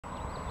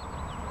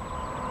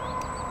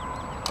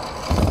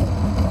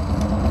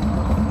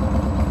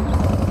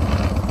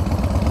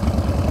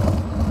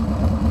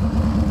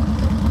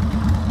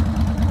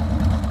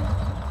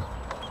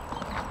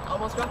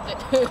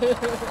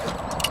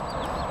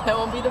That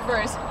won't be the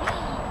first.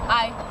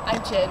 Hi,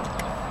 I'm Qian.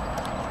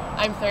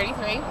 I'm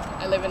 33.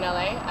 I live in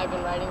LA. I've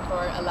been riding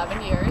for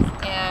 11 years,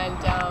 and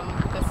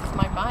this is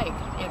my bike.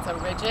 It's a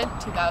rigid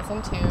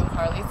 2002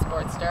 Harley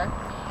Sportster.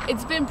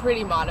 It's been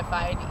pretty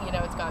modified. You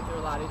know, it's gone through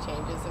a lot of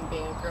changes, and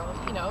being a girl,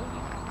 you know,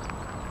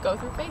 you go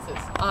through phases.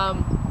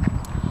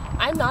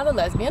 I'm not a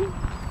lesbian.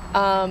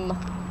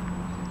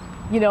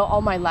 You know,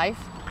 all my life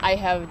I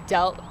have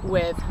dealt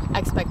with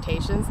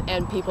expectations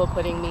and people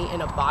putting me in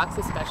a box,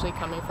 especially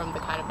coming from the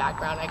kind of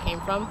background I came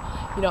from.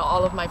 You know,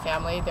 all of my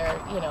family, they're,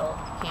 you know,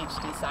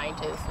 PhD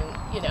scientists,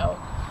 and, you know,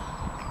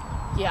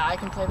 yeah, I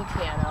can play the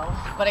piano,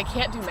 but I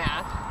can't do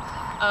math.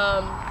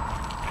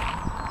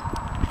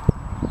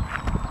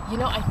 You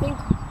know, I think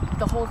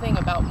the whole thing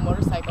about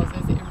motorcycles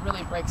is it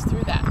really breaks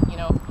through that, you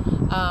know,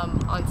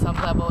 on some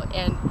level.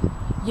 And,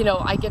 you know,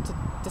 I get to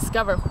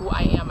discover who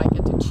I am. I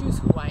get to choose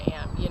who I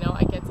am. You know,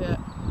 I get to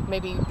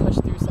maybe push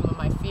through some of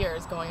my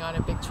fears going on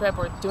a big trip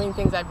or doing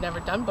things I've never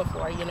done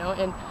before, you know.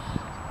 And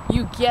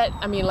you get,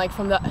 I mean, like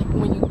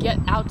when you get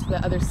out to the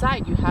other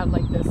side, you have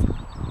like this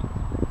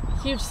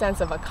huge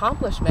sense of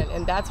accomplishment,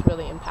 and that's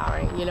really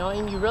empowering, you know.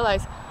 And you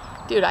realize,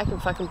 dude, I can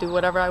fucking do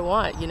whatever I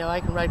want, you know.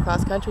 I can ride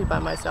cross country by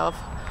myself,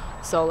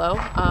 solo,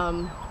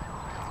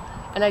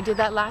 and I did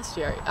that last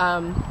year,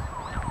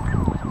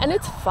 and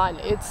it's fun.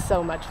 It's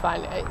so much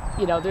fun.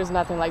 You know, there's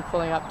nothing like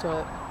pulling up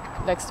to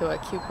next to a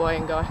cute boy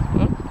and going,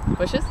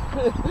 bushes.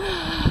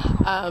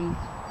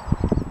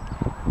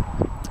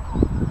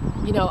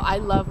 You know, I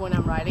love when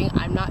I'm riding.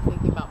 I'm not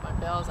thinking about my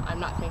bills. I'm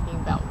not thinking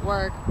about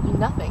work.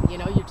 Nothing. You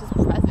know, you're just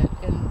present,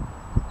 and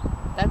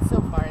that's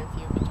so far and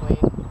few between.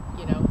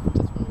 You know,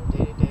 just from your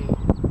day-to-day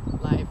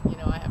life. You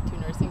know, I have 2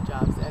 nursing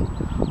jobs, and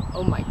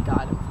oh my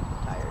God, I'm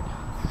fucking tired.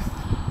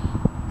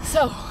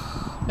 So,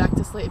 back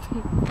to sleep.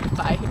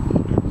 Bye.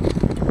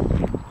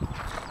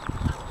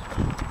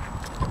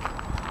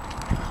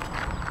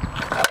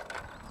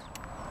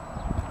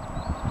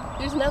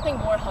 There's nothing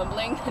more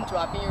humbling than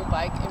dropping your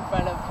bike in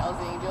front of Hell's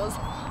Angels,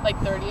 like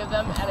 30 of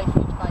them at a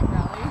huge